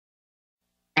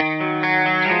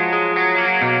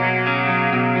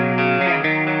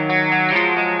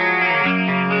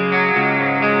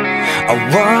I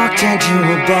walked into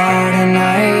a bar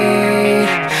tonight.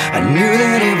 I knew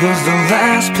that it was the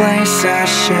last place I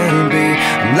should be.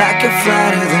 I'm like a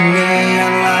fly to the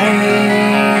neon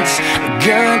lights. A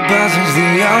good buzz is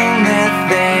the only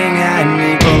thing I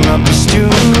need. Pull up a stool,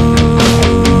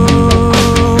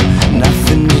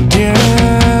 nothing to do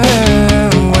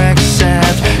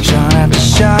except shot after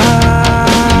shot,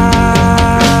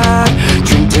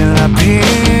 drink till I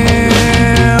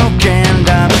puke, and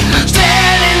I'm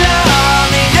standing on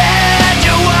the edge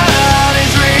of what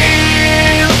is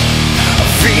real. I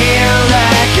feel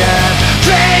like I've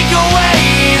drank away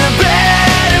the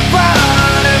better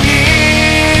part of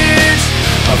years.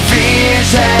 My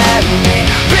fears had me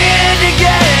pinned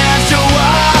against a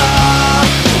wall.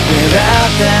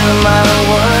 Without them I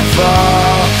would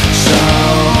fall. So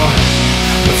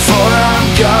before I'm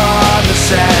gone, let's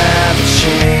have a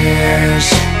cheers.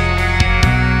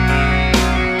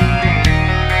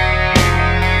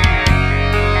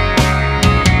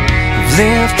 I've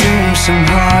lived through some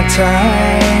hard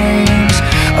times.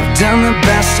 I've done the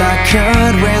best I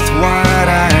could with what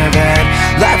I've had.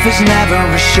 Life is never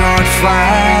a short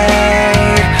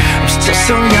fight. I'm still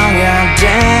so young, how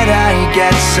did I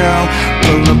get so?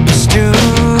 Pull up a stool,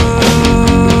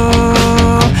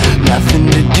 nothing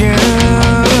to do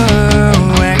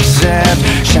except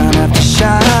shot after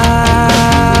shot,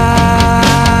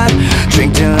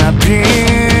 drink till I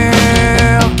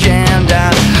puke, and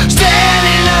I'm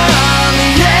standing on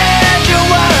the edge of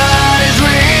what is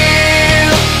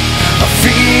real. I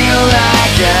feel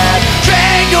like I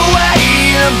drank away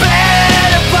the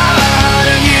better part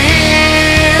of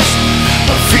years.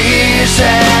 My fears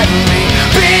had me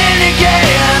pinned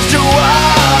against a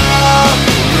wall.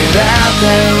 Without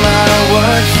them I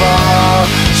would fall.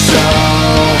 So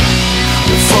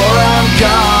before I'm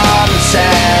gone, let's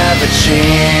have a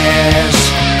cheers.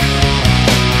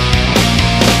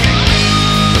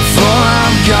 Before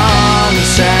I'm gone,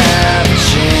 let's have a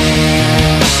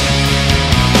cheers.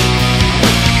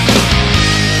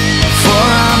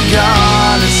 Before I'm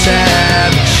gone, let's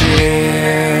have a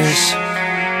cheers.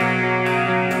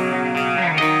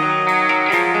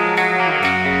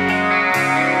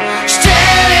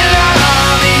 Standing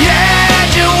on the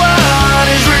edge of what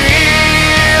is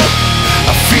real.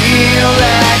 I feel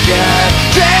like I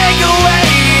drank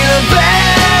away the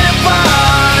better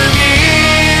part of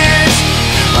years.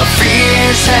 My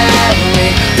fears had me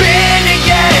pinned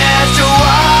against a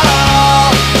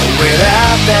wall.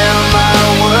 Without them I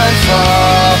would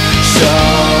fall. So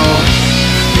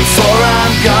before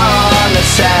I'm gone,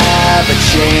 let's have a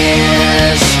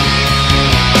cheers.